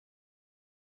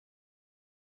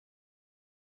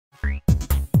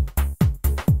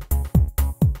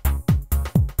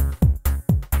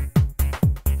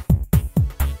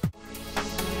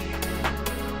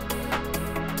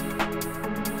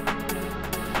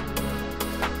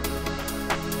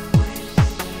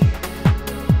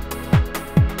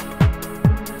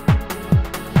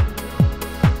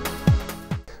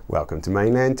Welcome to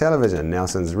Mainland Television,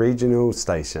 Nelson's regional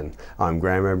station. I'm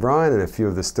Graham O'Brien, and a few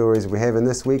of the stories we have in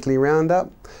this weekly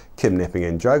roundup: kidnapping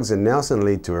and drugs in Nelson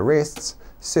lead to arrests,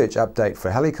 search update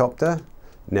for helicopter,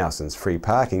 Nelson's free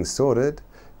parking sorted,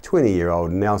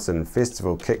 20-year-old Nelson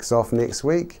Festival kicks off next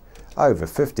week, over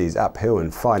 50s uphill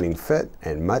and fighting fit,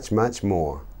 and much, much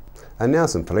more. A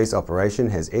Nelson police operation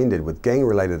has ended with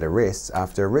gang-related arrests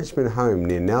after a Richmond home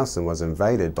near Nelson was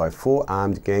invaded by 4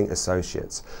 armed gang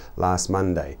associates last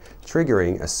Monday,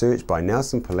 triggering a search by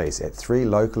Nelson police at 3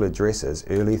 local addresses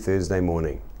early Thursday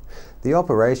morning. The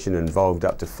operation involved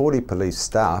up to 40 police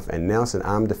staff and Nelson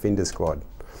Armed Defender Squad,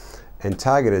 and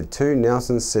targeted 2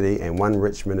 Nelson City and 1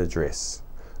 Richmond address.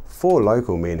 4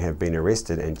 local men have been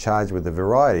arrested and charged with a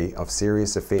variety of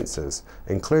serious offences,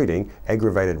 including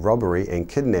aggravated robbery and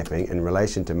kidnapping in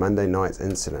relation to Monday night's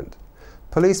incident.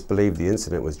 Police believe the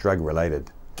incident was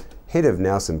drug-related. Head of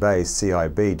Nelson Bay's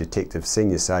CIB Detective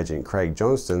Senior Sergeant Craig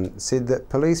Johnston said that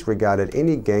police regarded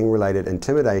any gang-related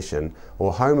intimidation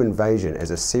or home invasion as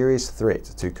a serious threat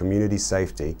to community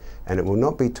safety, and it will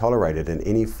not be tolerated in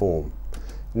any form.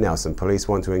 Nelson police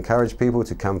want to encourage people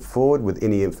to come forward with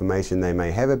any information they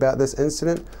may have about this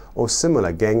incident or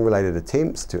similar gang-related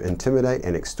attempts to intimidate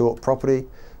and extort property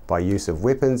by use of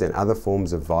weapons and other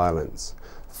forms of violence.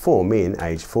 4 men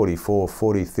aged 44,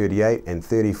 40, 38 and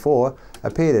 34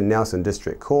 appeared in Nelson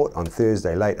District Court on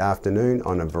Thursday late afternoon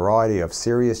on a variety of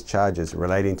serious charges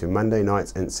relating to Monday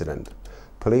night's incident.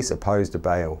 Police opposed a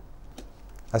bail.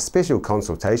 A special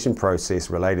consultation process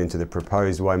relating to the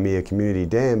proposed Waimea Community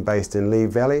Dam based in Lee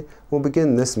Valley will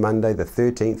begin this Monday the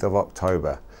 13th of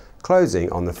October,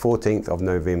 closing on the 14th of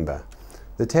November.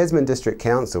 The Tasman District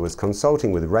Council is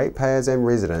consulting with ratepayers and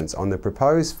residents on the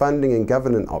proposed funding and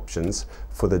governance options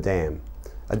for the dam.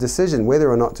 A decision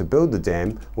whether or not to build the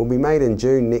dam will be made in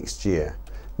June next year.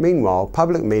 Meanwhile,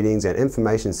 public meetings and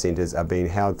information centres are being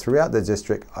held throughout the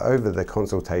district over the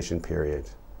consultation period.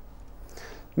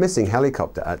 Missing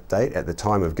helicopter update at the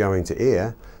time of going to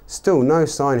air. Still no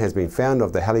sign has been found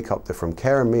of the helicopter from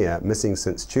Karamea missing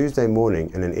since Tuesday morning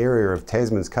in an area of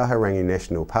Tasman's Kahurangi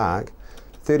National Park,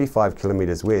 35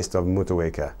 kilometres west of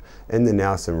Motueka, in the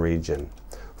Nelson region.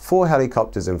 4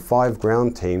 helicopters and 5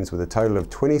 ground teams with a total of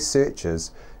 20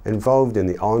 searchers involved in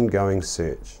the ongoing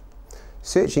search.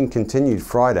 Searching continued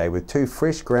Friday with 2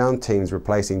 fresh ground teams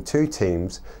replacing 2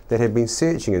 teams that had been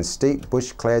searching in steep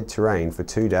bush-clad terrain for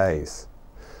 2 days.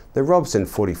 The Robson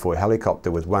 44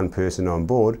 helicopter with 1 person on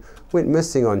board went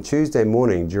missing on Tuesday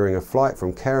morning during a flight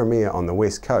from Karamea on the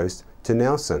west coast to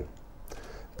Nelson.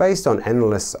 Based on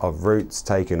analysis of routes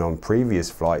taken on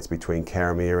previous flights between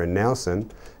Karamea and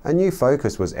Nelson, a new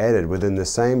focus was added within the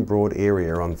same broad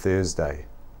area on Thursday.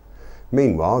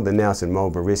 Meanwhile, the Nelson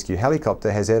Marlborough Rescue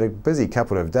Helicopter has had a busy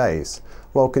couple of days.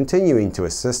 While continuing to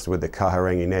assist with the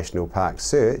Kahurangi National Park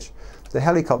search, the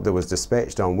helicopter was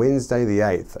dispatched on Wednesday the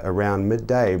 8th around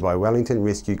midday by Wellington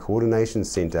Rescue Coordination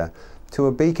Centre to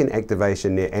a beacon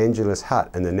activation near Angelus Hut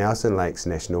in the Nelson Lakes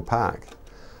National Park.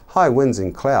 High winds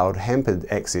and cloud hampered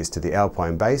access to the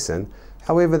Alpine Basin.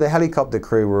 However, the helicopter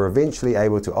crew were eventually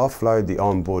able to offload the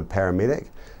onboard paramedic,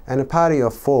 and a party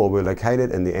of 4 were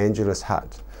located in the Angelus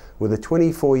Hut, with a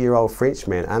 24-year-old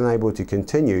Frenchman unable to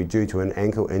continue due to an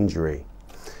ankle injury.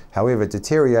 However,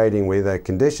 deteriorating weather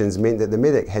conditions meant that the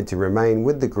medic had to remain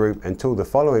with the group until the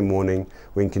following morning,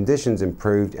 when conditions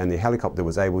improved and the helicopter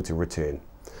was able to return.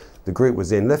 The group was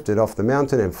then lifted off the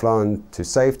mountain and flown to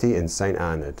safety in St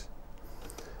Arnaud.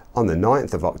 On the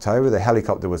 9th of October, the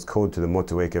helicopter was called to the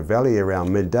Motueka Valley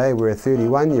around midday, where a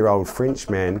 31-year-old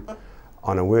Frenchman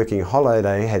on a working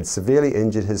holiday had severely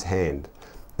injured his hand.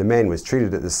 The man was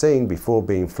treated at the scene before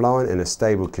being flown in a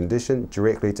stable condition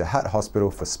directly to Hutt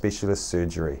Hospital for specialist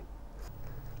surgery.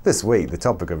 This week, the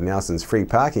topic of Nelson's free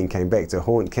parking came back to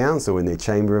haunt Council in their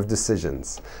Chamber of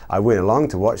Decisions. I went along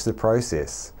to watch the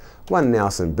process. One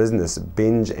Nelson business,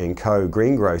 Benj & Co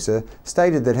greengrocer,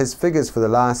 stated that his figures for the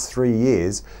last 3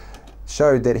 years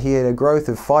showed that he had a growth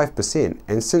of 5%,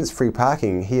 and since free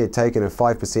parking he had taken a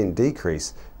 5%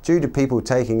 decrease due to people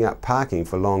taking up parking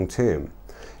for long term.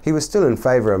 He was still in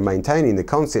favour of maintaining the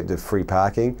concept of free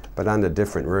parking, but under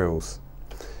different rules.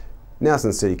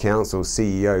 Nelson City Council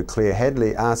CEO Claire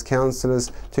Hadley asked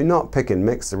councillors to not pick and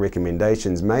mix the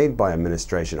recommendations made by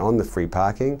administration on the free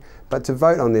parking, but to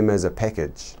vote on them as a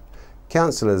package.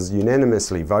 Councillors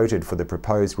unanimously voted for the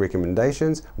proposed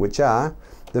recommendations, which are: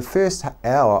 the first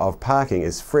hour of parking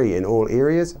is free in all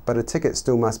areas, but a ticket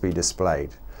still must be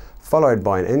displayed, followed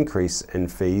by an increase in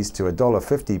fees to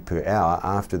 $1.50 per hour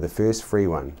after the first free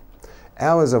one.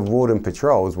 Hours of warden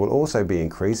patrols will also be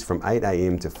increased from 8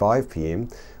 AM to 5 PM,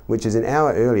 which is an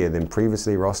hour earlier than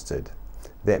previously rostered.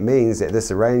 That means that this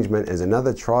arrangement is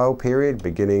another trial period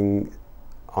beginning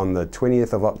on the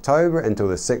 20th of October until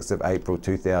the 6th of April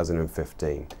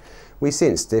 2015. We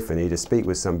sent Stephanie to speak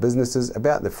with some businesses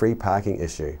about the free parking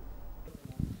issue.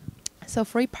 So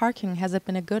free parking, has it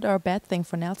been a good or a bad thing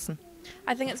for Nelson?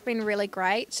 I think it's been really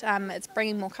great. It's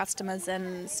bringing more customers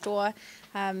in store.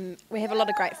 We have a lot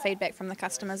of great feedback from the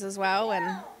customers as well,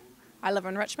 and I live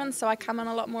in Richmond, so I come in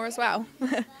a lot more as well.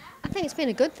 I think it's been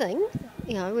a good thing.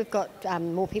 You know, we've got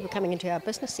more people coming into our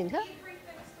business centre.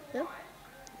 Yeah,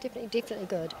 definitely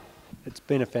good. It's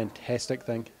been a fantastic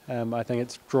thing. I think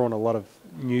it's drawn a lot of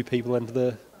new people into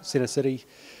the centre city,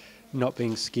 not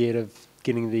being scared of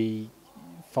getting the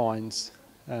fines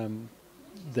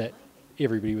that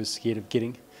everybody was scared of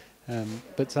getting.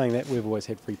 But saying that, we've always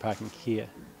had free parking here.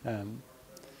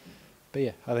 But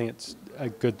yeah, I think it's a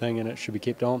good thing and it should be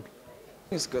kept on.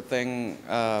 It's a good thing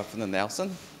for the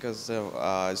Nelson because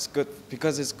it's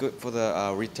good for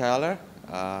the retailer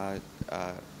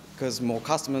because more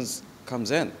customers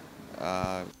comes in.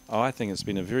 I think it's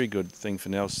been a very good thing for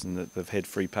Nelson that they've had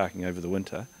free parking over the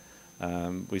winter.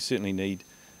 We certainly need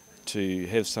to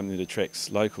have something that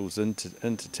attracts locals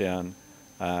into town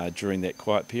during that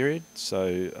quiet period.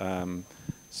 So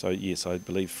yes, I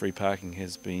believe free parking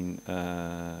has been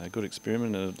a good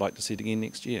experiment, and I'd like to see it again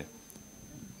next year.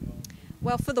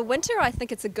 Well, for the winter, I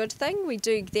think it's a good thing. We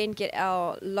do then get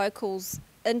our locals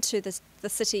into the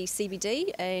city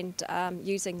CBD and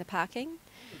using the parking.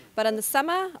 But in the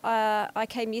summer, I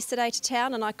came yesterday to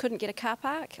town and I couldn't get a car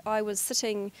park. I was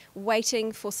sitting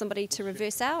waiting for somebody to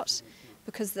reverse out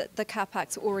because the car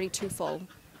parks are already too full.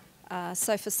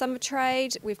 So for summer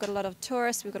trade, we've got a lot of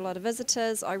tourists, we've got a lot of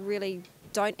visitors. I really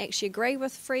don't actually agree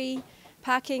with free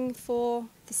parking for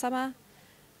the summer.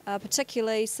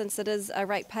 Particularly since it is a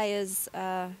ratepayers,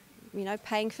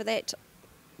 paying for that.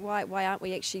 Why aren't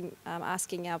we actually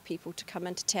asking our people to come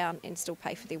into town and still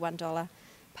pay for their $1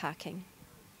 parking?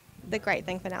 The great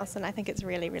thing for Nelson, I think it's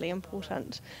really, really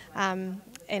important. And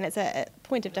it's a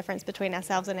point of difference between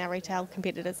ourselves and our retail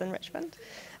competitors in Richmond.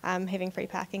 Having free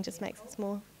parking just makes us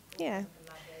more,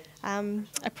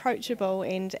 approachable,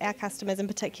 and our customers in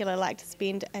particular like to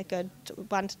spend a good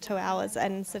 1 to 2 hours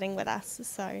in sitting with us.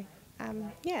 So.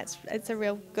 It's a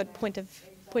real good point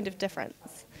of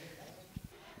difference.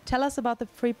 Tell us about the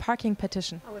free parking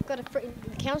petition.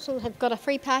 The council have got a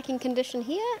free parking condition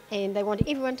here, and they want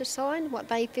everyone to sign what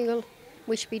they feel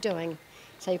we should be doing.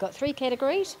 So you've got 3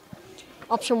 categories.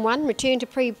 Option 1, return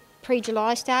to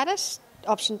pre-July status.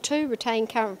 Option 2, retain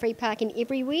current free parking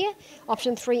everywhere.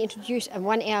 Option 3, introduce a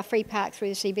 1-hour free park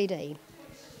through the CBD.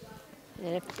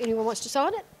 And if anyone wants to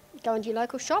sign it, go into your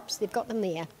local shops, they've got them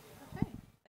there.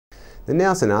 The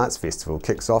Nelson Arts Festival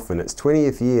kicks off in its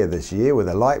 20th year this year with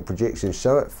a light projection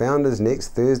show at Founders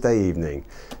next Thursday evening.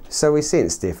 So we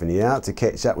sent Stephanie out to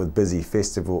catch up with busy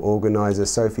festival organiser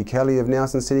Sophie Kelly of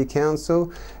Nelson City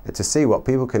Council to see what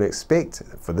people can expect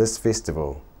for this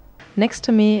festival. Next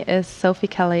to me is Sophie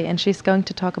Kelly, and she's going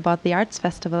to talk about the Arts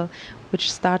Festival,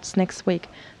 which starts next week.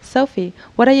 Sophie,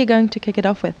 what are you going to kick it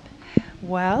off with?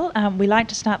 Well, we like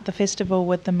to start the festival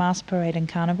with the Mask Parade and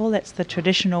Carnival. That's the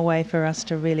traditional way for us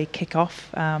to really kick off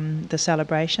the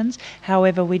celebrations.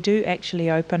 However, we do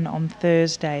actually open on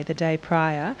Thursday, the day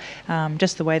prior,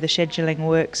 just the way the scheduling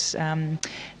works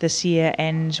this year,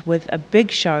 and with a big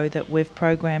show that we've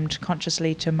programmed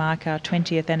consciously to mark our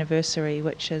 20th anniversary,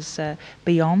 which is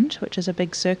Beyond, which is a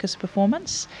big circus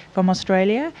performance from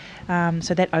Australia.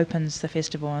 So that opens the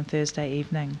festival on Thursday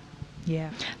evening.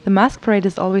 Yeah. The Mask Parade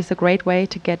is always a great way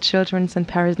to get children and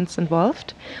parents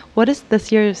involved. What is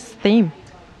this year's theme?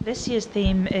 This year's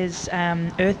theme is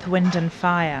Earth, Wind and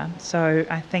Fire. So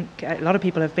I think a lot of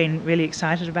people have been really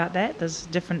excited about that. There's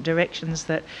different directions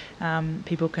that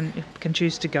people can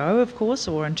choose to go, of course,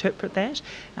 or interpret that.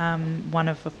 One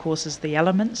of course, is the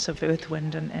elements of Earth,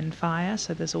 Wind and Fire.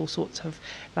 So there's all sorts of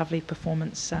lovely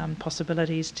performance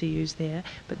possibilities to use there.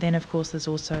 But then, of course, there's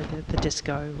also the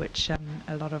disco, which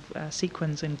a lot of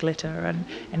sequins and glitter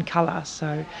and colour.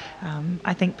 So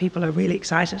I think people are really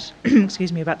excited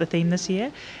excuse me, about the theme this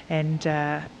year. And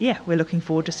we're looking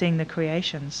forward to seeing the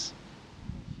creations.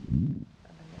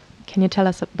 Can you tell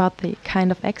us about the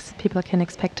kind of acts people can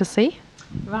expect to see?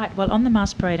 Right, well, on the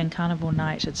Mask Parade and Carnival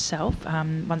night itself,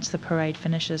 once the parade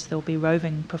finishes, there'll be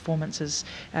roving performances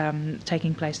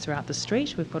taking place throughout the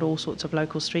street. We've got all sorts of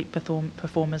local street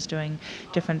performers doing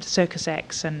different circus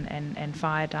acts and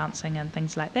fire dancing and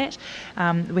things like that.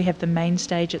 We have the main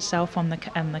stage itself on the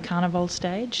Carnival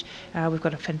stage. We've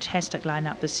got a fantastic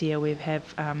lineup this year. We have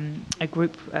a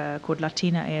group called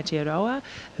Latina Aotearoa,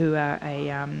 who are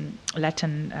a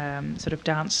Latin sort of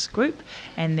dance group,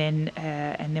 and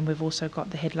then we've also got got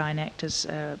the headline act is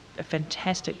a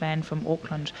fantastic band from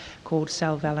Auckland called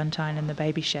Sal Valentine and the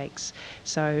Baby Shakes.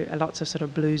 So lots of sort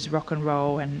of blues, rock and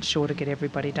roll, and sure to get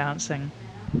everybody dancing.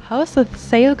 How is the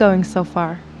sale going so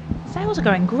far? Sales are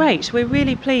going great. We're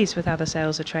really pleased with how the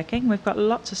sales are tracking. We've got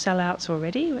lots of sellouts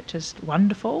already, which is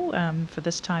wonderful for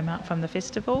this time out from the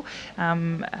festival.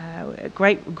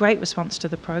 Great response to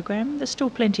the program. There's still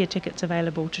plenty of tickets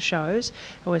available to shows.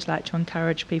 I always like to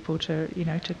encourage people to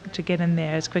get in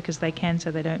there as quick as they can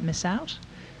so they don't miss out.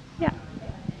 Yeah.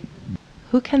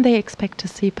 Who can they expect to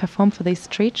see perform for these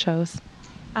street shows?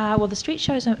 Well, the street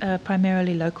shows are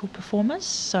primarily local performers,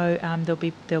 so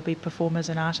there'll be performers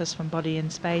and artists from Body in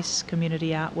Space, Community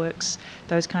Artworks,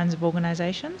 those kinds of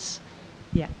organisations.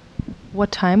 Yeah.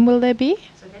 What time will they be?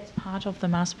 So that's part of the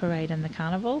mass parade and the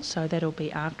carnival, so that'll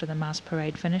be after the mass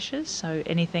parade finishes. So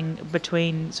anything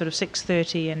between sort of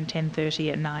 6:30 and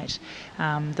 10:30 at night,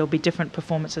 there'll be different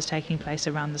performances taking place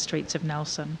around the streets of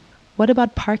Nelson. What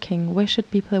about parking? Where should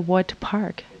people avoid to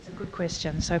park? Good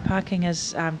question. So parking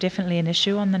is definitely an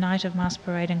issue on the night of Mass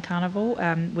Parade and Carnival.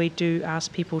 We do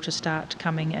ask people to start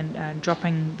coming and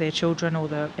dropping their children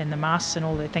in the masks and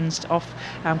all their things off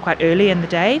quite early in the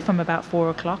day, from about 4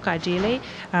 o'clock ideally.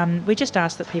 We just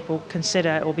ask that people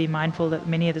consider or be mindful that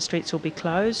many of the streets will be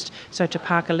closed, so to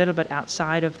park a little bit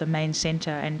outside of the main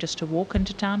centre and just to walk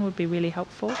into town would be really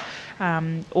helpful,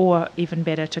 or even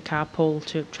better to carpool,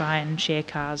 to try and share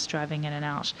cars driving in and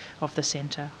out of the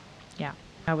centre. Yeah.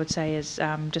 I would say is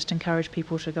just encourage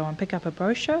people to go and pick up a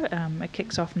brochure. It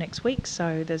kicks off next week,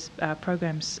 so there's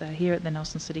programs here at the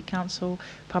Nelson City Council,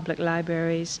 public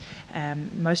libraries,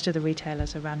 most of the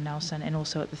retailers around Nelson, and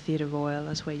also at the Theatre Royal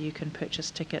is where you can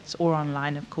purchase tickets, or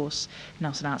online of course,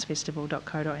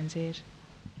 nelsonartsfestival.co.nz.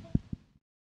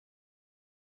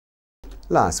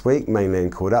 Last week,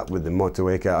 Mainland caught up with the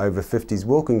Motueka Over 50s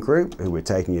walking group who were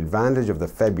taking advantage of the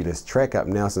fabulous track up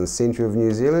Nelson's centre of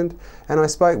New Zealand, and I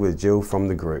spoke with Jill from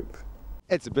the group.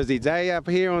 It's a busy day up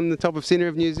here on the top of centre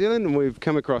of New Zealand, and we've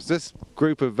come across this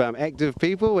group of active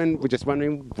people, and we're just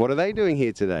wondering, what are they doing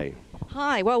here today?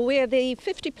 Hi, well, we're the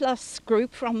 50 plus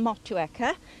group from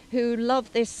Motueka who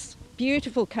love this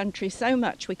beautiful country so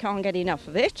much we can't get enough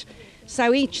of it.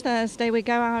 So each Thursday we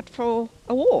go out for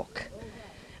a walk.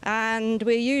 And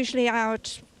we're usually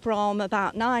out from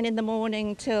about 9 in the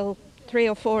morning till 3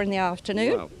 or 4 in the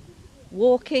afternoon, wow,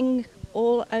 walking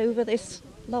all over this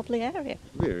lovely area.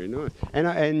 Very nice.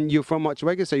 And you're from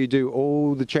Motueka, so you do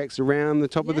all the tracks around the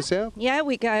top of the south? Yeah,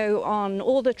 we go on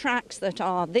all the tracks that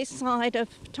are this side of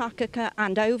Takaka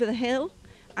and over the hill,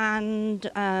 and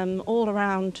all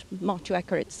around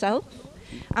Motueka itself.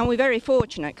 And we're very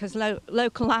fortunate because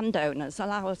local landowners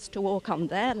allow us to walk on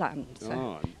their land,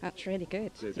 so that's really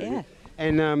good. Yeah.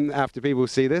 And after people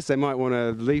see this, they might want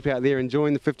to leap out there and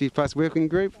join the 50 plus working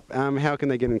group. How can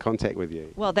they get in contact with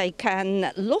you? Well, they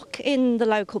can look in the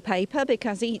local paper,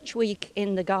 because each week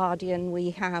in The Guardian we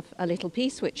have a little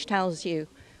piece which tells you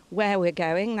where we're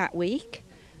going that week.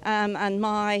 And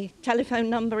my telephone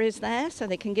number is there, so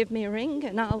they can give me a ring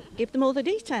and I'll give them all the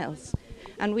details.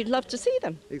 And we'd love to see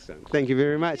them. Excellent. Thank you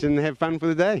very much, and have fun for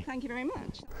the day. Thank you very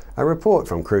much. A report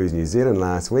from Cruise New Zealand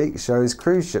last week shows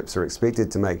cruise ships are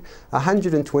expected to make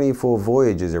 124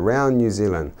 voyages around New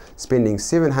Zealand, spending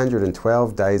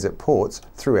 712 days at ports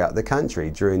throughout the country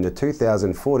during the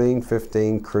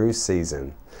 2014-15 cruise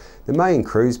season. The main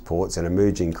cruise ports and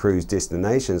emerging cruise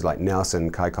destinations like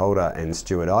Nelson, Kaikoura and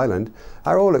Stewart Island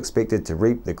are all expected to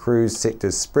reap the cruise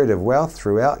sector's spread of wealth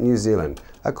throughout New Zealand,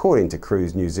 according to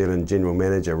Cruise New Zealand General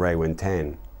Manager Raewyn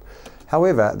Tan.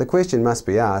 However, the question must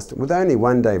be asked, with only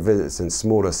one-day visits in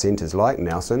smaller centres like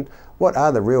Nelson, what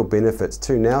are the real benefits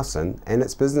to Nelson and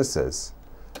its businesses?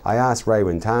 I asked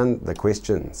Raewyn Tan the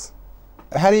questions.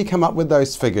 How do you come up with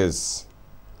those figures?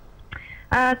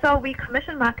 So we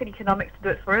commissioned Market Economics to do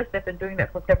it for us. They've been doing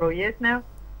that for several years now.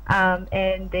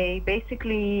 And they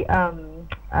basically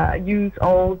use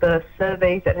all the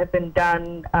surveys that have been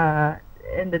done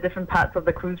in the different parts of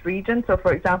the cruise region. So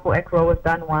for example, ECRO has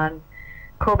done one,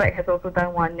 COVAC has also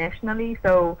done one nationally.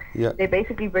 So they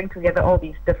basically bring together all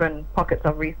these different pockets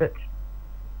of research.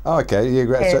 Oh, okay, yeah,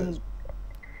 great. And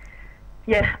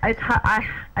yeah,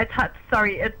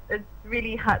 sorry, it's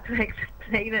really hard to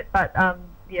explain it, but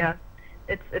yeah.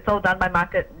 It's all done by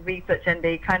market research, and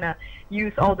they kind of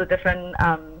use all the different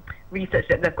research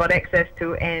that they've got access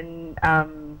to and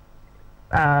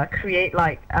create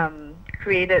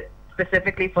it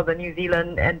specifically for the New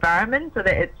Zealand environment, so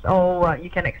that it's all you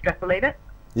can extrapolate it.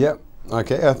 Yep.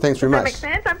 Okay. Thanks very much. Does that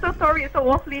make sense? I'm so sorry. It's so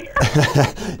waffly.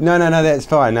 No, that's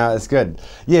fine. No, it's good.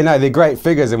 Yeah, no, they're great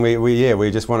figures, and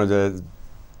we just wanted to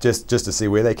just to see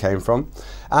where they came from.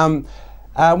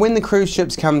 When the cruise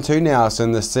ships come to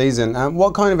Nelson this season,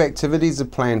 what kind of activities are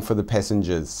planned for the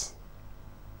passengers?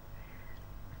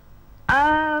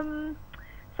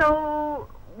 So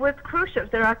with cruise ships,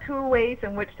 there are two ways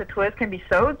in which the tours can be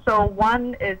sold. So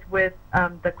one is with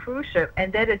the cruise ship,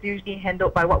 and that is usually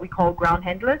handled by what we call ground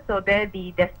handlers. So they're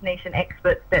the destination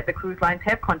experts that the cruise lines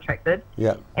have contracted.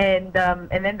 Yeah. And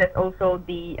then there's also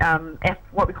the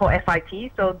what we call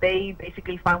FIT. So they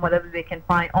basically find whatever they can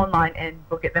find online and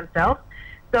book it themselves.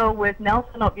 So with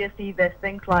Nelson, obviously, there's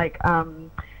things like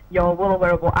your World of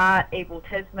Wearable Art, Able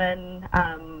Tasman,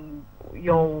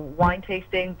 your wine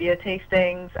tasting, beer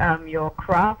tastings, your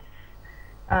crafts,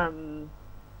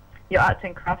 your arts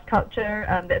and crafts culture,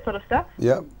 that sort of stuff.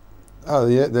 Yeah. Oh,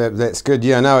 yeah, that's good.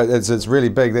 Yeah, no, it's really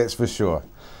big, that's for sure.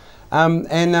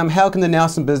 And how can the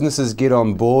Nelson businesses get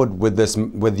on board with this,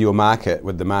 with your market,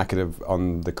 with the market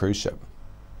on the cruise ship?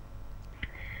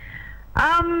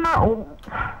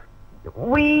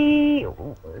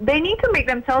 They need to make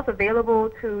themselves available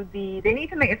to they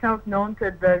need to make themselves known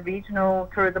to the regional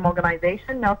tourism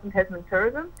organization, Nelson Tasman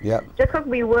Tourism. Yeah. Just because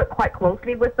we work quite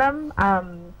closely with them,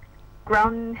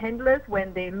 ground handlers,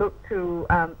 when they look to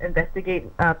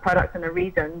investigate products in the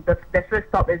region, their first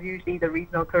stop is usually the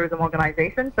regional tourism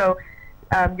organization. So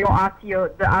the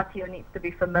RTO needs to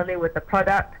be familiar with the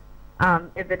product.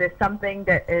 If it is something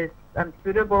that is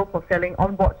suitable for selling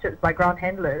on board ships by ground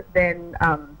handlers, then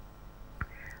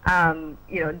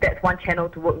that's one channel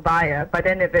to work via. But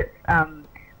then if it's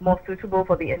more suitable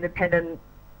for the independent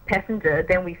passenger,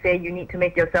 then we say you need to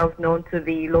make yourselves known to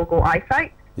the local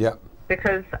eyesight. Yeah.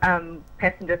 Because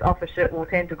passengers off a ship will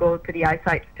tend to go to the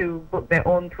eyesight to book their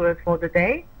own tours for the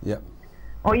day. Yeah.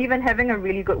 Or even having a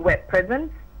really good web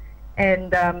presence.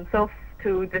 And so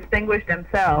to distinguish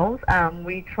themselves,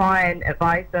 we try and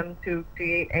advise them to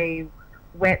create a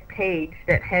web page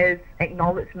that has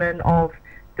acknowledgement of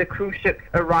the cruise ship's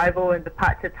arrival and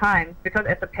departure times, because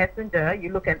as a passenger,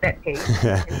 you look at that page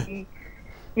and see,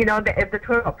 that if the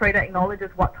tour operator acknowledges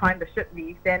what time the ship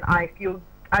leaves, then I feel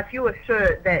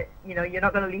assured that you're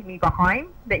not going to leave me behind,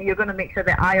 that you're going to make sure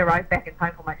that I arrive back in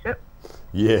time for my ship.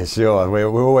 Yeah, sure. We're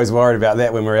always worried about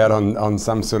that when we're out on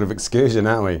some sort of excursion,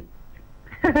 aren't we?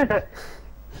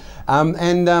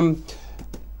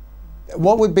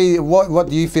 What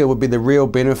do you feel would be the real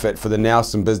benefit for the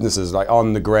Nelson businesses, like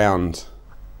on the ground?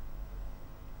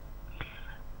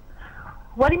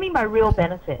 What do you mean by real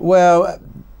benefit? Well,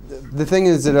 the thing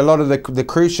is that a lot of the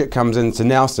cruise ship comes into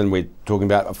Nelson. We're talking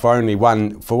about for only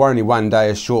one day,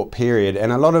 a short period,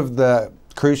 and a lot of the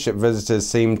cruise ship visitors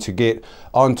seem to get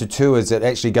onto tours that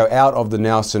actually go out of the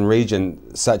Nelson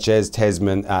region, such as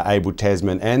Tasman, Able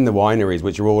Tasman, and the wineries,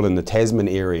 which are all in the Tasman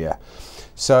area.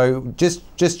 So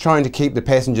just trying to keep the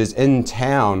passengers in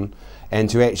town and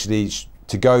to actually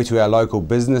to go to our local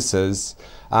businesses.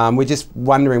 We're just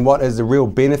wondering what is the real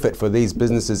benefit for these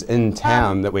businesses in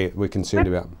town that we're concerned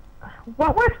about.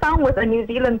 What we've found with a New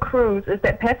Zealand cruise is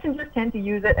that passengers tend to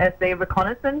use it as their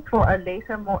reconnaissance for a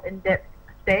later, more in-depth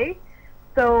stay.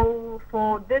 So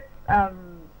for this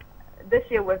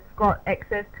year, we've got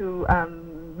access to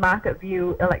Market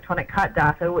View electronic card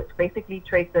data, which basically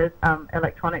traces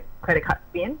electronic credit card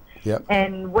spend. Yep.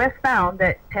 And we've found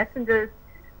that passengers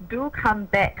do come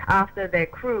back after their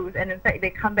cruise, and in fact,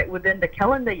 they come back within the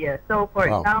calendar year. So, for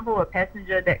example, a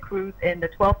passenger that cruised in the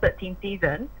 12-13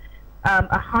 season,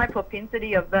 a high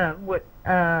propensity of them would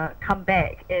come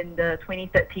back in the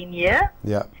 2013 year.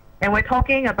 Yeah. And we're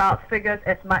talking about figures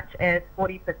as much as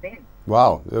 40%.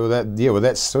 Wow. Well,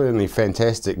 that's certainly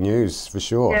fantastic news for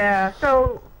sure. Yeah.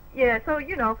 So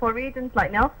for regions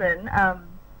like Nelson,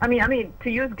 I mean,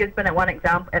 to use Gisborne as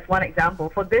one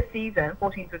example, for this season,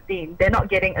 14-15, they're not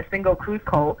getting a single cruise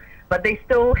call, but they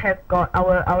still have got,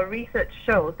 our research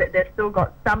shows that they've still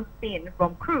got some spend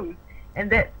from cruise,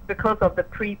 and that's because of the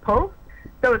pre-post.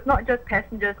 So it's not just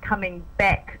passengers coming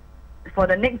back for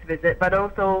the next visit, but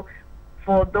also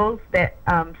for those that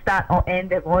start or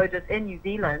end their voyages in New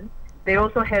Zealand, they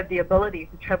also have the ability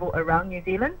to travel around New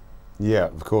Zealand. Yeah,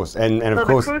 of course. And so of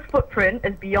course, the cruise footprint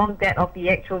is beyond that of the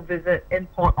actual visit in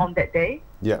port on that day.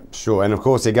 Yeah, sure. And of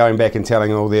course, they're going back and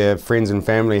telling all their friends and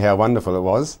family how wonderful it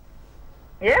was.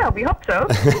 Yeah, we hope so.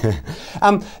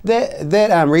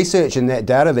 That research and that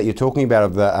data that you're talking about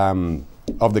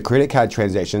of the credit card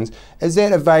transactions, is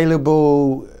that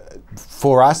available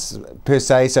for us per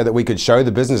se, so that we could show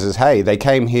the businesses, hey, they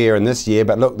came here in this year,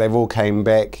 but look, they've all came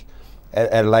back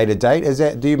at a later date?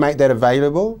 Do you make that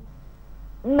available?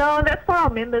 No, that's for our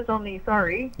members only.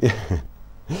 Sorry.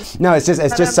 No, it's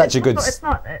just such a good. It's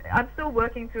not. I'm still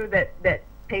working through that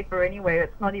paper anyway.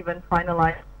 It's not even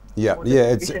finalized. Yeah,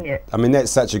 yeah. I mean,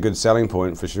 that's such a good selling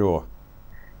point for sure.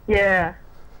 Yeah.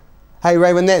 Hey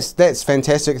Raywin, that's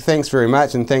fantastic. Thanks very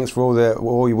much, and thanks for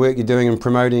all your work you're doing in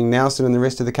promoting Nelson and the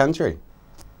rest of the country.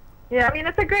 Yeah, I mean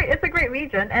it's a great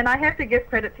region, and I have to give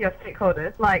credit to your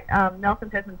stakeholders like Nelson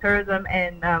Tasman Tourism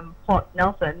and Port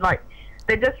Nelson. Like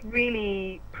they're just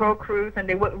really pro cruise, and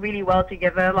they work really well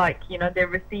together. Like they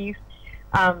received,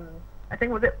 I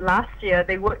think was it last year,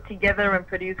 they worked together and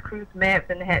produced cruise maps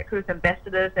and had cruise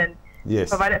ambassadors and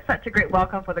provided such a great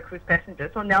welcome for the cruise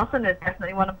passengers. So Nelson is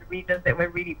definitely one of the regions that we're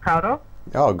really proud of.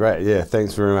 Oh, great! Yeah,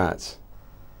 thanks very much.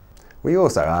 We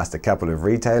also asked a couple of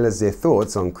retailers their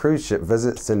thoughts on cruise ship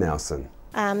visits to Nelson.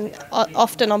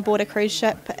 Often on board a cruise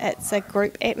ship, it's a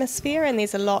group atmosphere, and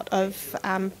there's a lot of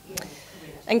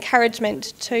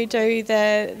encouragement to do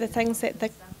the things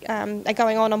that are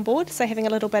going on board. So having a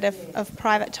little bit of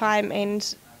private time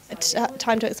and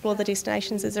time to explore the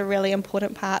destinations is a really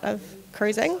important part of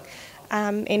cruising.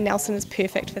 And Nelson is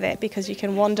perfect for that because you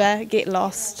can wander, get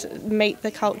lost, meet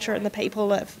the culture and the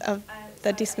people of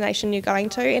the destination you're going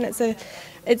to, and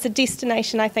it's a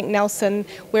destination, I think, Nelson,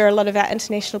 where a lot of our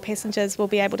international passengers will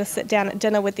be able to sit down at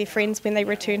dinner with their friends when they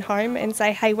return home and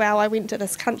say, hey, wow, I went to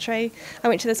this country, I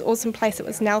went to this awesome place, it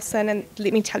was Nelson, and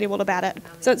let me tell you all about it.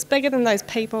 So it's bigger than those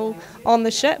people on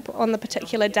the ship on the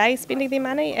particular day spending their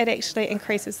money. It actually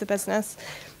increases the business,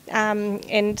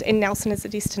 and Nelson is a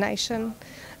destination.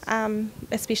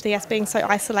 Especially us being so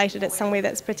isolated, it's somewhere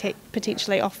that's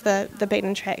potentially off the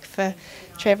beaten track for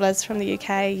travellers from the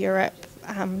UK, Europe,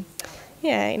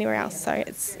 anywhere else. So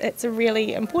it's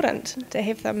really important to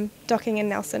have them docking in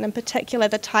Nelson. In particular,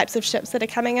 the types of ships that are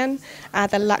coming in,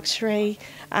 the luxury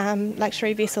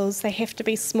vessels, they have to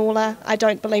be smaller. I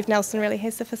don't believe Nelson really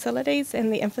has the facilities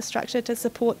and the infrastructure to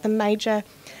support the major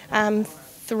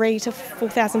 3,000 to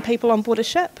 4,000 people on board a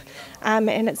ship, and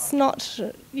it's not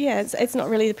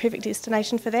really the perfect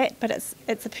destination for that, but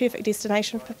it's a perfect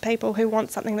destination for people who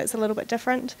want something that's a little bit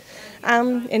different,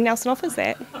 and Nelson offers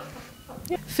that.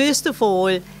 First of all,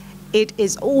 it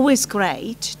is always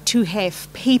great to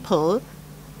have people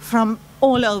from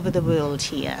all over the world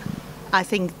here. I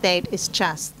think that is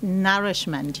just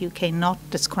nourishment. You cannot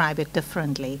describe it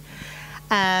differently.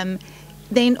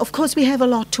 Then, of course, we have a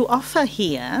lot to offer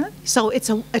here, so it's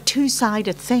a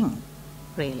two-sided thing,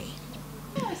 really.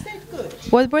 Oh, is that good?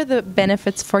 What were the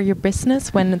benefits for your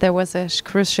business when there was a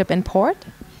cruise ship in port?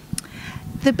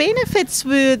 The benefits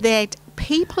were that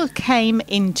people came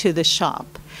into the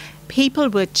shop. People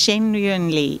were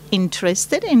genuinely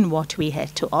interested in what we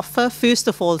had to offer, first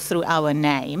of all through our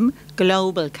name,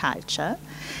 Global Culture,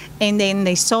 and then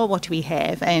they saw what we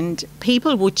have, and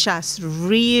people would just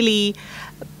really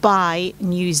buy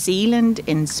New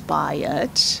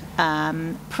Zealand-inspired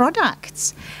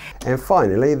products. And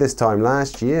finally, this time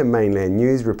last year, Mainland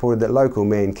News reported that local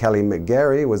man Kelly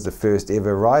McGarry was the first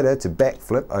ever rider to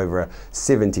backflip over a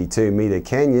 72-metre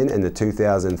canyon in the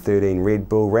 2013 Red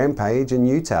Bull Rampage in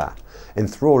Utah,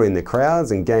 enthralling the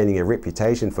crowds and gaining a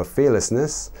reputation for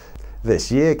fearlessness.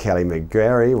 This year, Kelly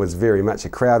McGarry was very much a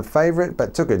crowd favourite,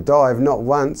 but took a dive not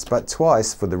once but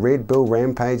twice for the Red Bull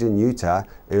Rampage in Utah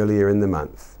earlier in the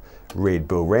month. Red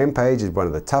Bull Rampage is one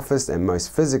of the toughest and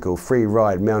most physical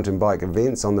free-ride mountain bike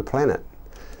events on the planet.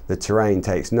 The terrain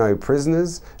takes no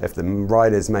prisoners if the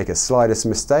riders make a slightest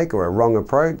mistake or a wrong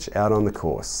approach out on the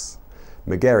course.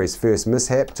 McGarry's first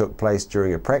mishap took place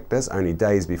during a practice only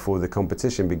days before the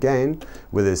competition began,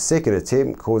 with his second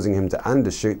attempt causing him to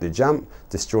undershoot the jump,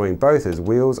 destroying both his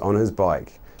wheels on his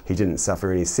bike. He didn't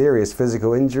suffer any serious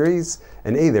physical injuries.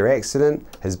 In either accident,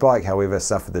 his bike however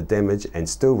suffered the damage and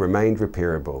still remained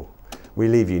repairable. We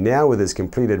leave you now with his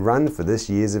completed run for this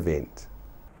year's event.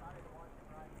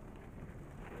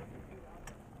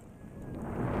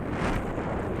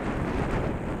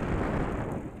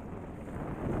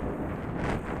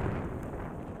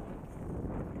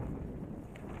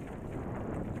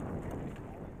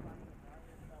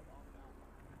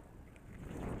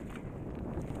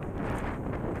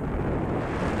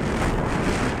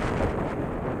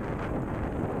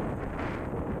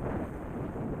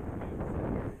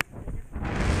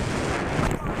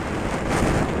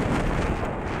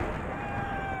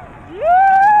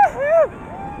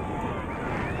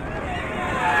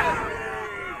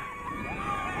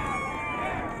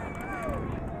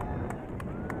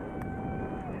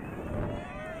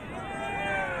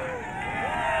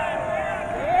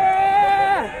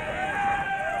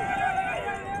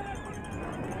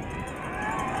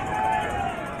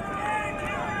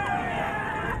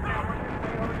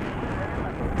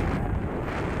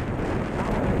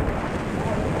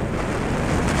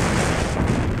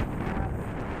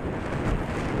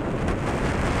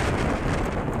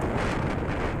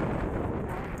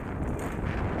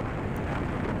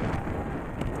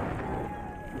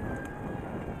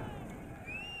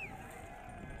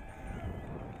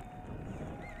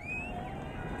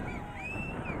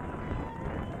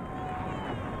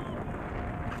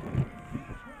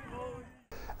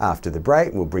 After the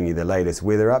break, we'll bring you the latest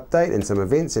weather update and some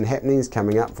events and happenings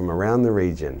coming up from around the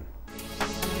region.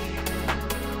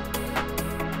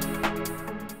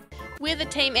 We're the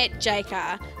team at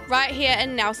Jaycar, right here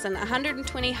in Nelson,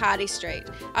 120 Hardy Street.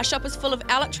 Our shop is full of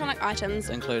electronic items,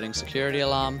 including security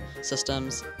alarm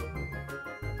systems,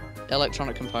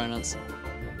 electronic components,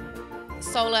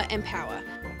 solar and power,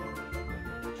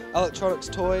 electronics,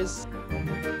 toys,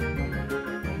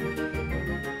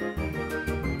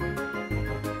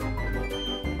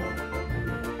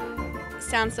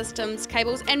 sound systems,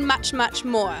 cables, and much, much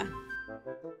more.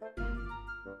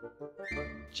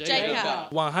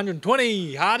 Jaycar,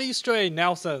 120 Hardy Street,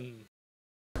 Nelson.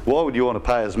 Why would you want to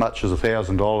pay as much as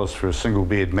 $1,000 for a single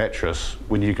bed mattress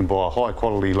when you can buy a high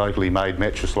quality locally made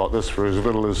mattress like this for as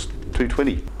little as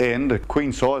 $220? And a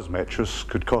queen size mattress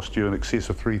could cost you in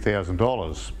excess of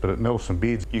 $3,000, but at Nelson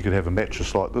Beds you could have a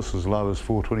mattress like this as low as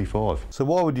 $425. So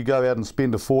why would you go out and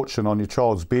spend a fortune on your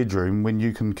child's bedroom when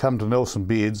you can come to Nelson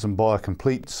Beds and buy a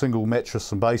complete single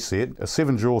mattress and base set, a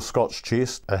 7-drawer Scotch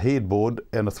chest, a headboard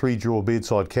and a 3-drawer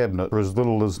bedside cabinet for as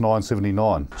little as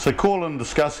 $979? So call and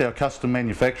discuss our custom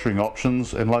manufacturing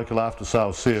options and local after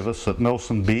sales service at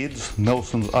Nelson Beds,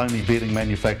 Nelson's only bedding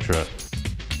manufacturer.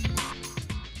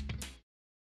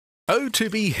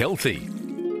 O2B Healthy.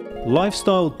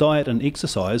 Lifestyle, diet and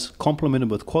exercise complemented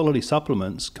with quality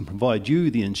supplements can provide you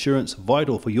the insurance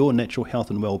vital for your natural health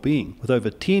and well-being. With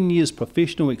over 10 years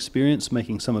professional experience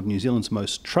making some of New Zealand's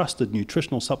most trusted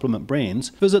nutritional supplement brands,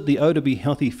 visit the O2B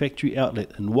Healthy factory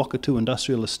outlet in Wakatu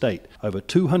Industrial Estate. Over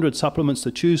 200 supplements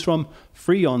to choose from,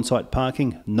 free on-site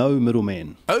parking, no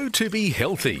middleman. O2B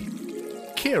Healthy.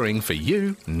 Caring for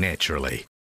you naturally.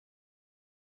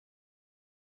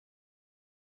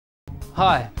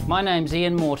 Hi, my name's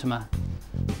Ian Mortimer.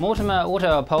 Mortimer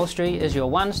Auto Upholstery is your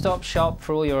one-stop shop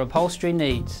for all your upholstery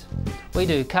needs. We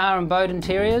do car and boat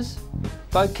interiors,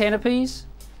 boat canopies,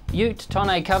 ute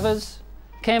tonneau covers,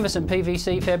 canvas and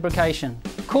PVC fabrication.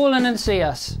 Call in and see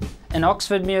us in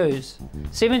Oxford Mews,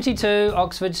 72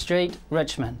 Oxford Street,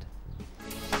 Richmond.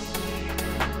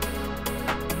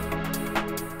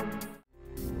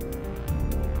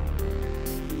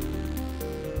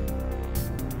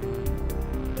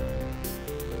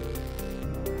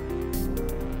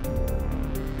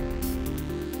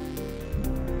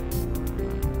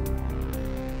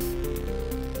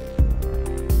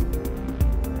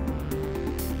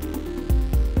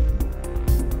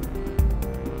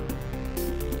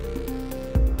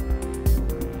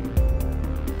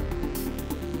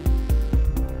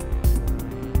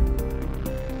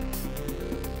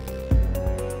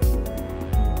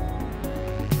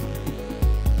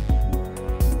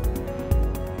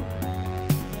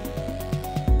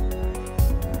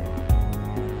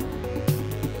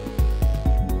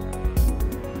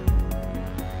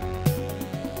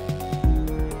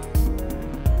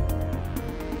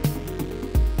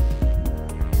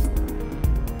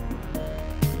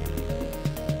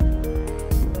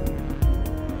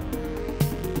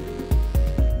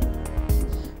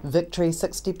 Victory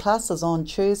 60 Plus is on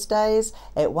Tuesdays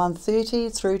at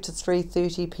 1:30 through to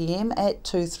 3:30 p.m. at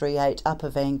 238 Upper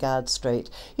Vanguard Street.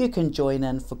 You can join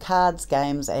in for cards,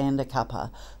 games and a cuppa.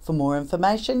 For more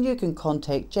information you can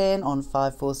contact Jan on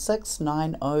 546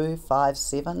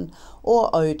 9057 or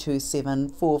 027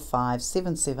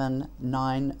 4577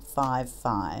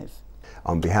 955.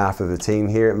 On behalf of the team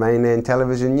here at Mainland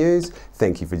Television News,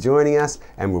 thank you for joining us,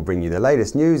 and we'll bring you the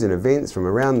latest news and events from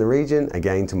around the region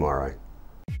again tomorrow.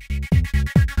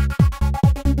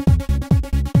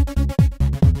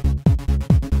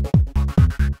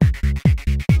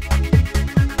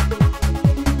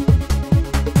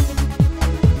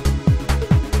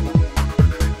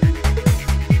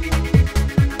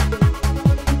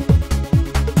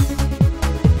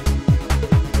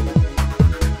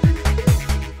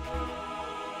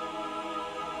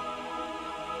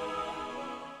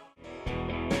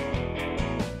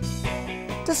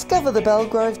 Discover the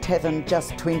Belgrove Tavern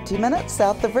just 20 minutes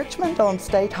south of Richmond on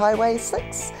State Highway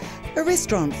 6. A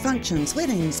restaurant, functions,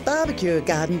 weddings, barbecue,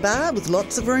 garden bar with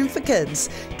lots of room for kids.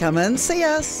 Come in, see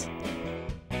us.